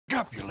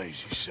up, you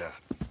lazy son.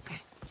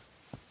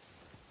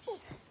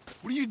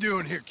 What are you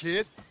doing here,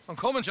 kid? I'm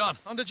coming, John.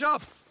 On the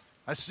job.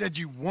 I said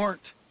you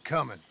weren't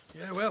coming.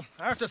 Yeah, well,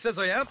 Arthur says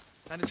I am.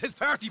 And it's his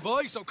party,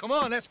 boy, so come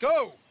on, let's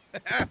go.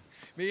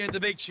 Me and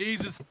the big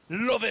cheeses.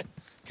 Love it.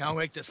 Can't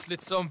wait to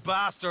slit some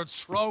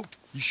bastard's throat.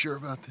 You sure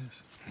about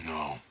this?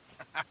 No.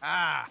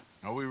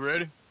 Are we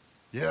ready?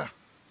 Yeah.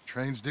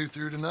 Train's due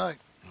through tonight.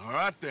 All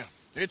right, then.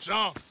 It's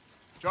on.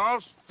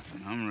 Charles?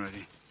 I'm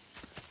ready.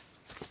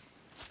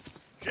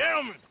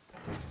 Gentlemen,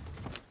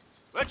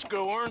 let's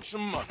go earn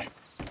some money.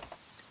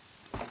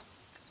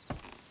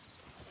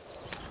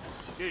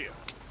 Here.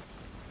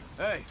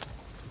 Hey,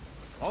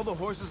 all the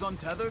horses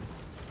untethered?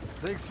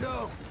 Think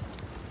so?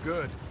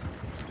 Good.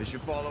 They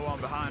should follow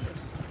on behind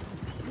us.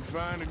 You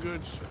find a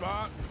good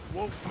spot,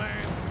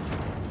 Wolfman?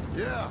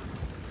 Yeah.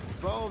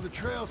 Follow the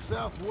trail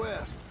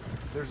southwest.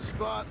 There's a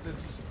spot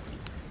that's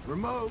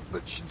remote,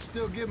 but should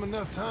still give them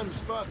enough time to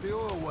spot the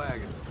oil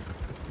wagon.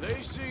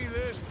 They see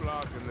this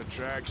blocking the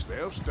tracks,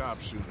 they'll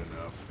stop soon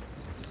enough.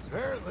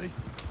 Apparently.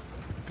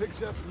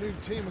 Picks up a new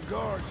team of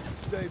guards at the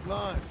state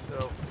line,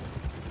 so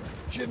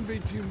shouldn't be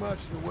too much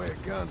in the way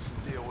of guns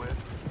to deal with.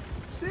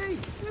 See,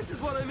 this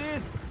is what I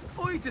mean.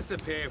 I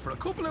disappear for a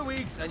couple of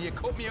weeks and you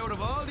cut me out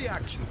of all the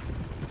action.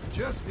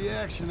 Just the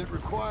action that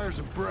requires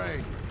a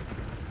brain.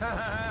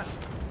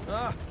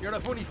 You're a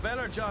funny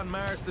feller, John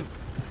Marston.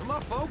 And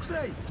what folks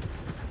say?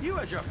 You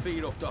had your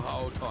feet up the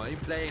whole time,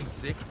 playing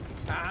sick,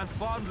 and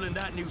fondling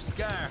that new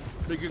scar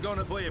like you're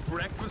gonna buy a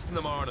breakfast in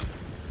the morning.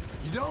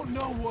 You don't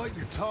know what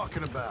you're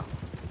talking about.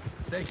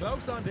 Stay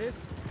close on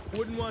this.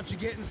 Wouldn't want you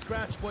getting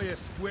scratched by a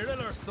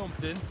squirrel or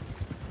something.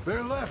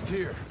 They're left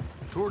here,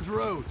 towards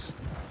Rhodes.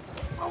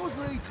 What was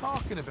I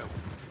talking about?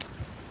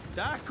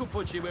 That could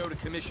put you out of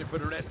commission for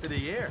the rest of the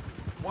year.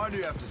 Why do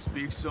you have to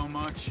speak so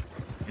much?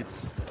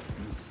 It's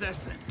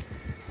incessant.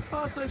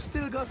 Boss, I've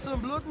still got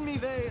some blood in me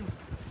veins.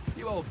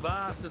 You old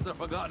bastards have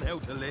forgotten how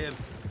to live.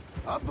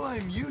 I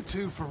blame you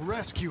two for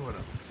rescuing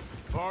them.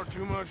 Far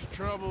too much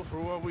trouble for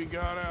what we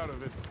got out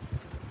of it.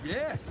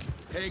 Yeah,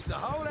 takes a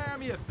whole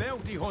army of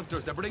bounty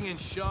hunters to bring in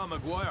Sean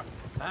Maguire.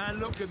 And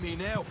look at me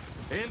now,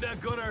 in the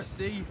Gunner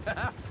Sea.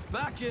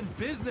 Back in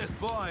business,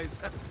 boys.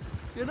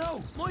 You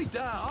know, my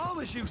dad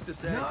always used to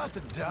say... Not the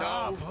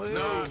dog, please.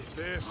 Not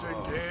this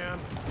again.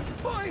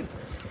 Fine.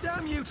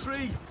 Damn you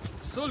three.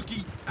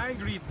 Sulky,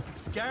 angry,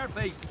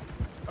 Scarface.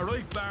 A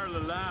right barrel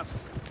of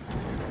laughs.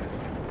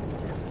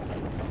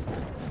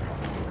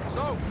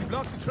 So, we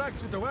block the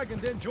tracks with the wagon,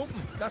 then jump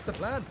 'em. That's the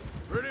plan.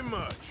 Pretty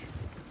much.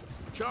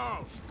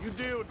 Charles, you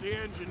deal with the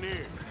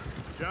engineer.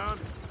 John,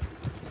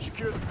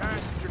 secure the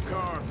passenger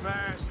car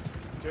fast,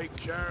 take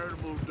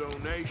charitable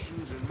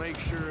donations, and make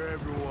sure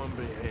everyone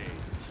behaves.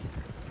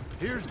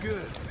 Here's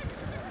good.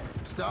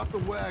 Stop the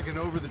wagon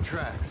over the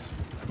tracks.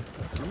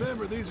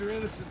 Remember, these are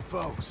innocent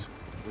folks.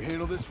 We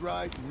handle this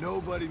right,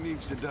 nobody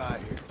needs to die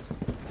here.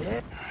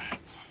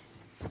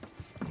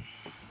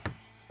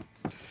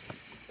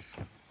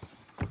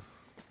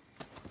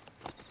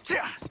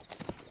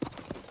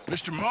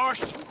 Mr.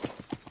 Marston,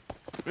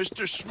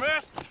 Mr.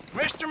 Smith,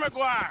 Mr.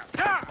 McGuire,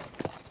 ha!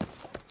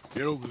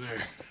 Get over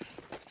there.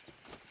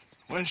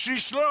 When she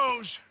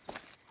slows,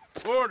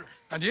 order.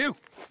 And you?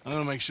 I'm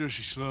gonna make sure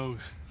she slows.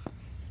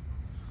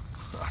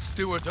 Let's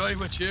do or die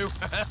with you.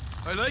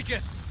 I like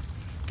it.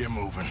 Get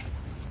moving.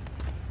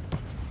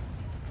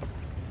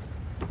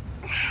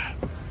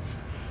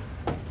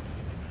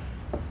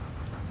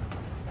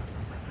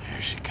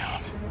 Here she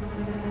comes.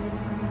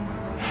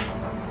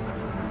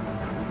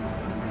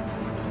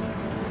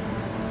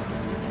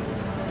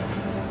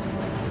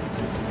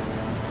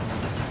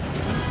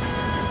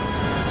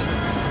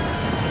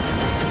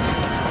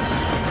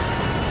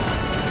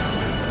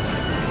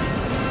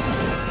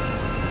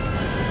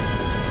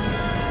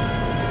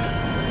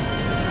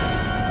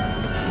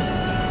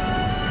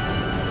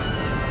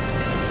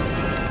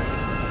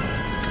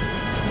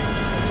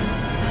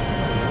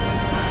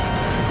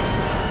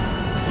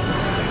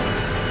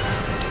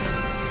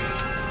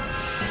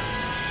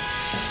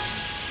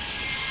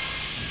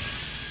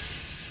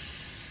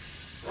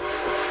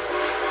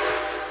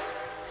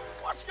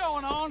 What's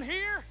going on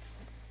here?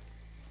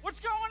 What's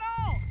going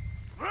on?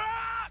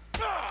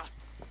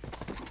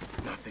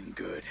 Nothing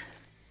good.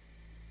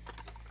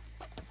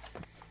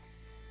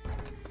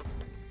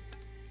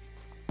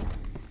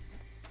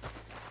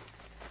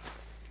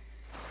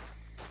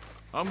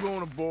 I'm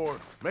going aboard.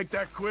 Make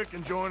that quick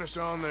and join us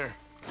on there.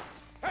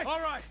 Hey! All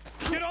right,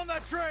 get on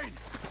that train!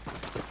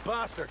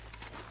 Bastard.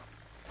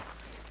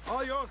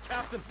 All yours,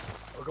 Captain.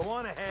 Or go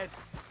on ahead.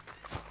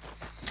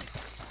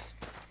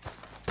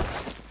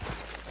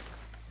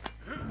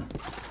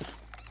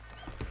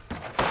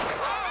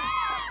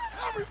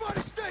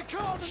 Everybody stay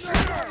calm and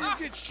that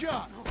you get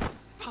shot.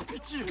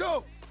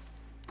 Go.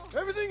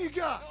 Everything you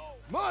got.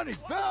 Money,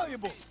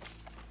 valuables.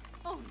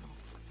 Oh, no.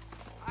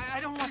 I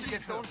don't want to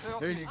get hurt.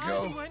 There you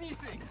I'll go. do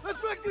anything.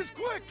 Let's make this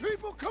quick,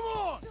 people. Come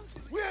on.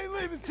 We ain't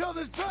leaving till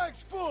this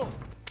bag's full.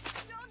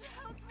 Don't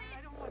help me.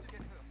 I don't want to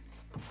get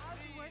hurt. I'll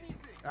do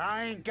anything.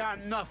 I ain't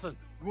got nothing.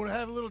 You want to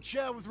have a little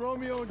chat with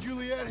Romeo and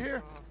Juliet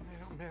here?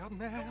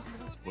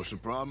 What's the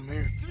problem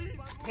here?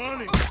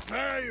 Money,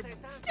 valuable.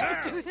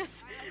 Don't do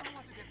this.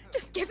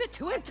 Just give it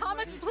to him,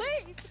 Thomas,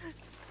 please.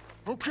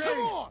 Okay, come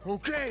on.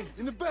 Okay,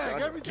 in the bag,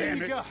 God everything damn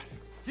you it. got.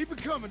 Keep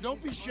it coming,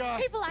 don't be shy.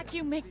 People like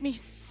you make me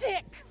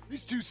sick.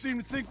 These two seem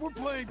to think we're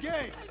playing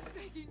games.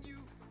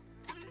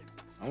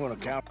 I'm gonna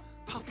count.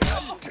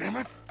 Damn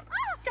it.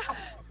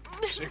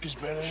 Sick is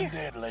better than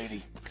dead,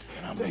 lady.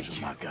 And I'm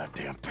losing my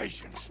goddamn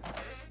patience.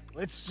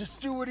 Let's just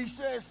do what he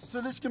says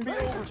so this can be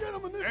over.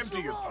 Gentlemen, this Empty is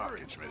a your robbery.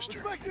 pockets,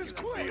 mister. Let's make this You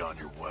can quick. be on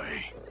your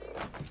way.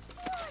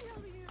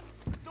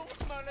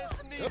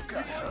 Tough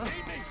guy, huh?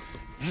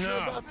 No, Sure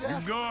about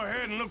that? you go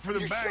ahead and look for the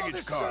You sure baggage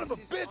this car. son of a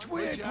bitch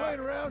we ain't playing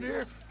around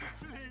here?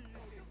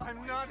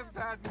 I'm not a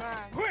bad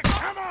man. Quick,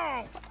 come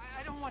on!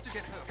 I don't want to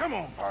get hurt. Come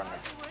on, partner.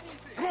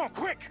 Come on,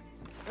 quick!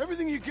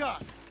 Everything you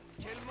got.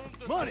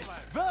 Money,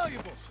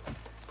 valuables.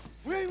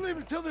 We ain't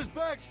leaving till this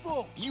bag's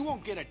full. You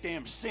won't get a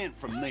damn cent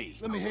from me.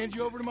 Let me hand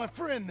you over to my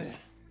friend then.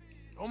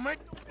 Don't make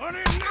money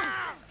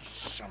now!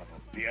 Son of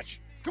a bitch.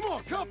 Come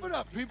on, cup it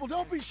up, people.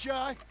 Don't be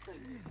shy.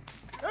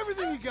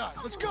 Everything you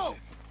got. Let's go.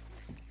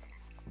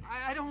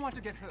 I don't want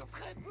to get hurt.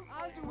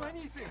 I'll do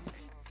anything.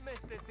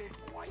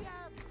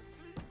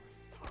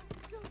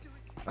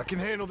 I can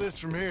handle this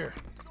from here.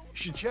 You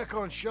should check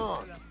on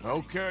Sean.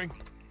 Okay.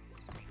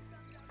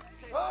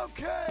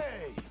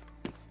 Okay.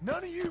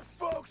 None of you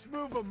folks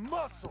move a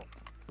muscle.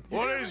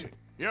 What is it?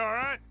 You all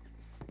right?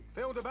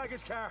 Found the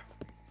baggage car.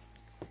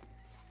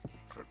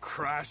 For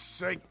Christ's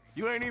sake,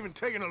 you ain't even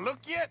taken a look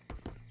yet?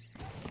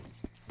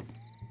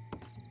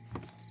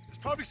 There's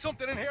probably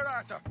something in here,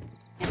 Arthur.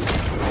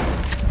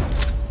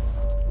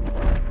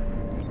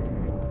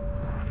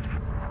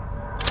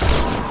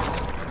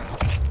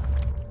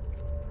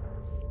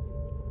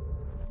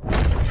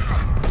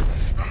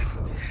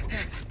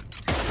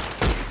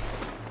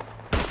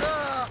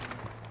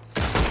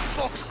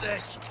 Fuck's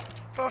sake!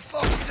 For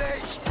fuck's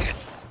sake!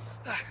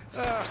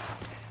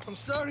 I'm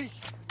sorry.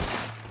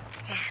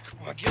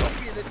 Come on, get up,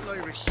 you little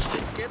Irish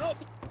shit. Get up!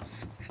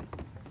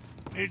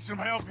 Need some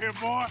help here,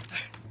 boy?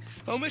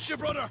 I'll miss you,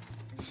 brother.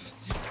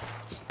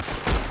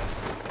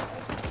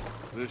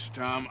 This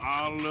time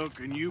I'll look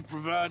and you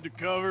provide the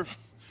cover.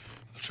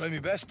 I'll try my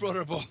best,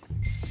 brother, but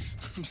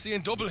I'm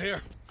seeing double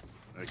here.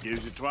 That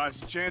gives you twice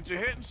the chance of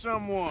hitting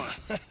someone.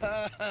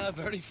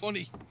 Very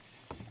funny.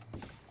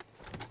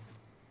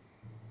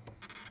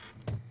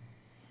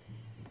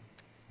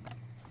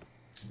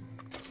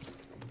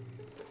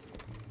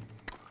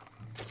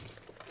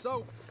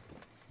 So,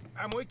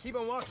 am I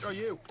keeping watch, or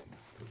you?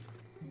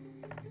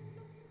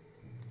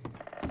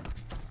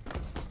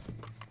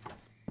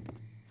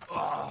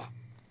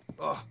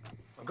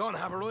 I'm gonna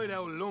have a right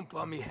old lump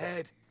on me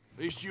head. At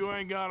least you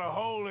ain't got a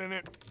hole in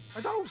it.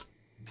 Are those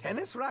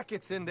tennis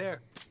rackets in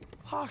there?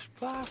 Posh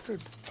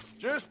bastards.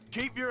 Just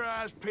keep your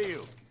eyes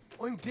peeled.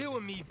 I'm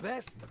doing me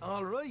best,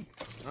 all right.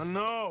 I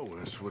know,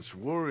 that's what's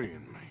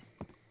worrying me.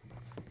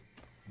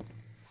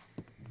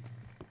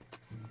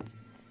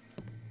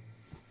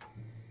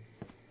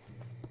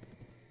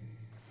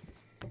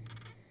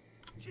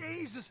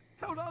 Jesus,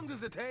 how long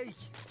does it take?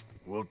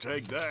 We'll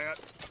take that.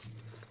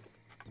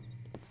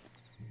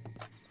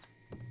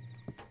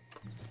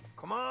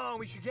 Come on,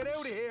 we should get out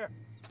of here.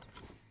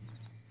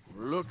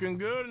 We're looking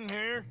good in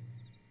here.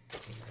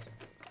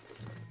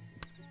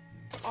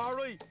 All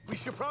right, we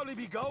should probably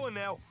be going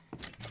now.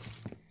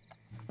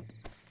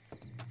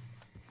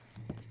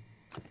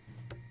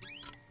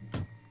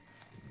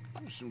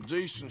 Some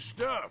decent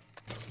stuff.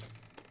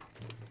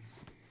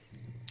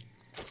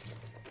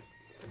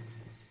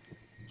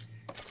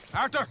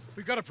 Arthur,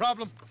 we've got a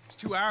problem. There's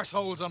two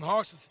arseholes on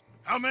horses.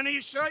 How many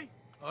you say?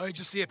 I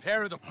just see a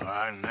pair of them. All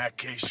right, in that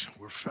case,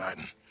 we're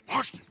fighting.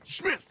 Marston,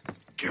 Smith,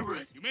 get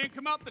ready. You men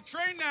come out the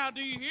train now,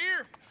 do you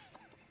hear?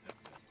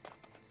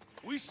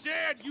 We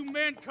said you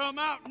men come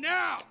out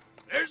now.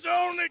 There's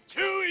only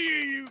two of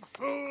you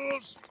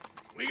fools.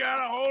 We got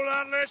a whole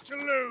lot less to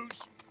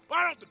lose.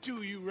 Why don't the two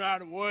of you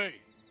ride away?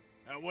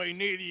 That way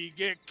neither of you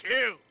get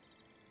killed.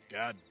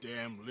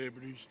 Goddamn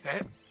liberties.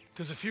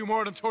 There's a few more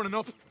of them turning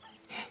up.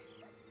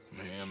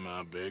 Me and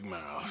my big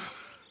mouth.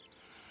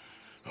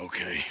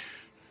 Okay,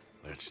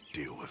 let's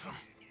deal with them.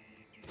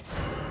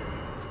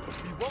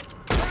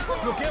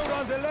 Look out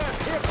on the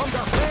left. Here come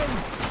their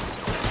friends.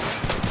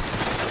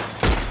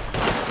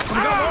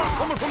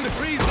 Coming from the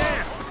trees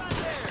there.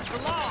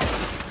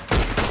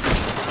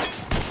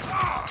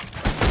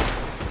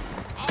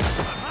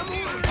 I'm ordering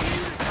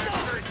you to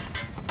factory.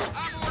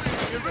 I'm ordering you.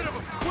 Get rid of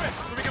them quick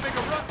so we can make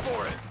a run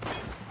for it.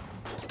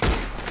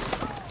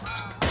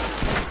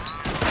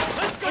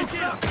 Let's go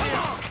get them.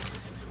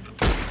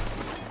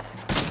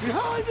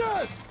 Behind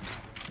us!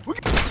 More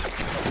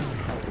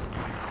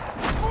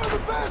of the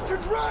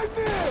bastards riding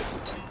in!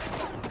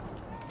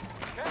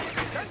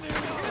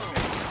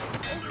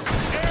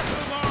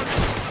 Careful, Marty!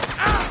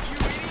 You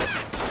idiot,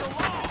 this is the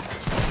law.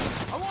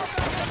 I want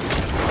that.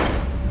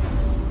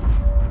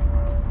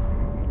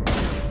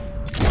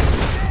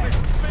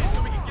 Space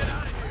so we can get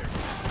out of here.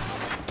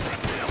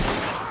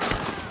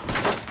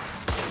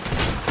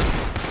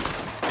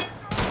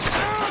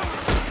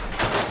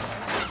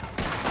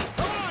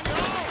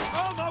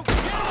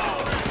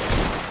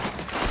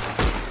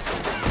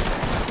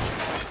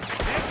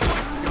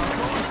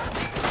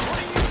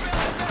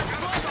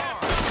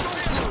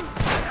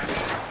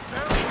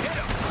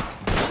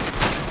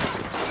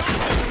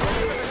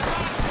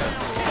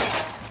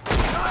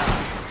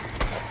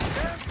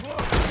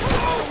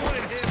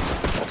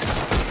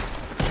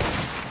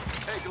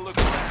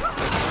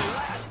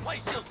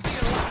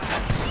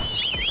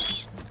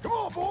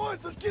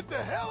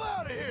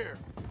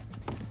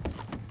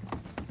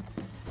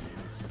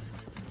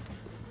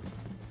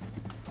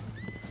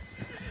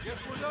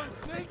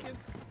 Sneaking.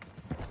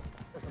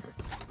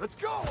 Let's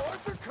go,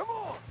 Arthur, come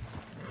on!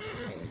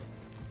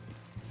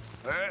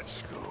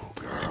 Let's go,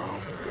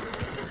 girl.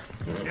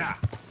 Yeah.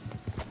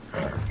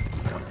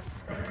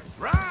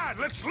 Right,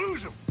 let's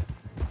lose him.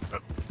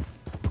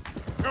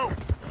 Go.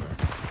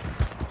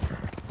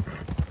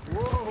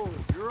 Whoa,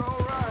 you're all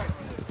right.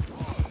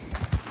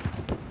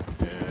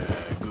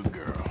 Yeah, good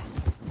girl.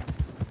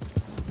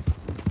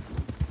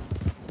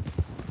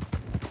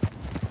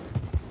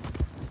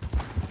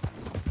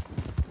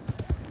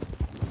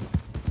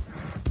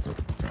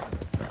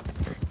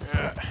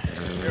 Yeah,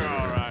 you're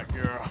all right,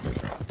 girl.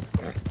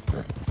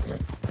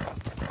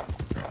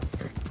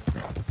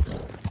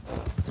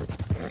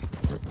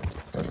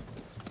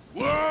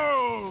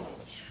 Whoa!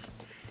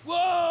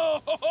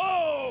 Whoa! Ho,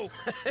 ho!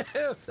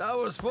 That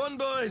was fun,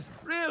 boys.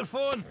 Real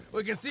fun.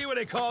 We can see what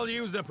they call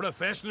you the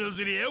professionals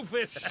in the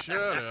outfit.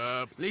 Shut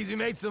up. At least we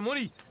made some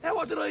money. Hey,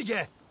 what did I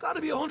get?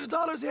 Gotta be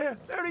 $100 here.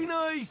 Very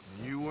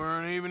nice. You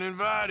weren't even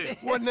invited.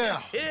 What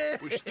now?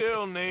 We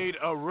still need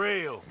a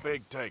real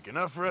big take,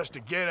 enough for us to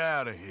get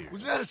out of here.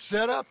 Was that a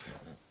setup?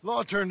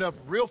 Law turned up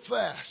real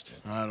fast.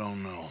 I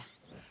don't know.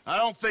 I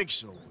don't think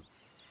so.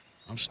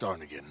 I'm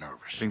starting to get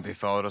nervous. Think they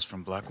followed us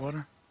from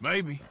Blackwater?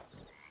 Maybe.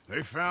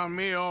 They found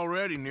me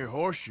already near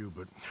Horseshoe,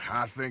 but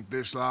I think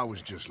this lot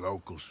was just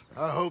locals.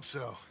 I hope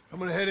so. I'm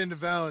gonna head into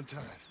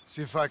Valentine,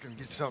 see if I can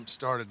get something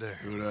started there.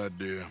 Good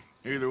idea.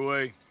 Either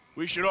way,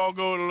 we should all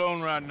go it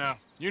alone right now.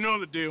 You know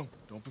the deal.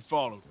 Don't be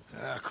followed.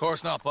 Of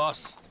course not,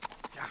 boss.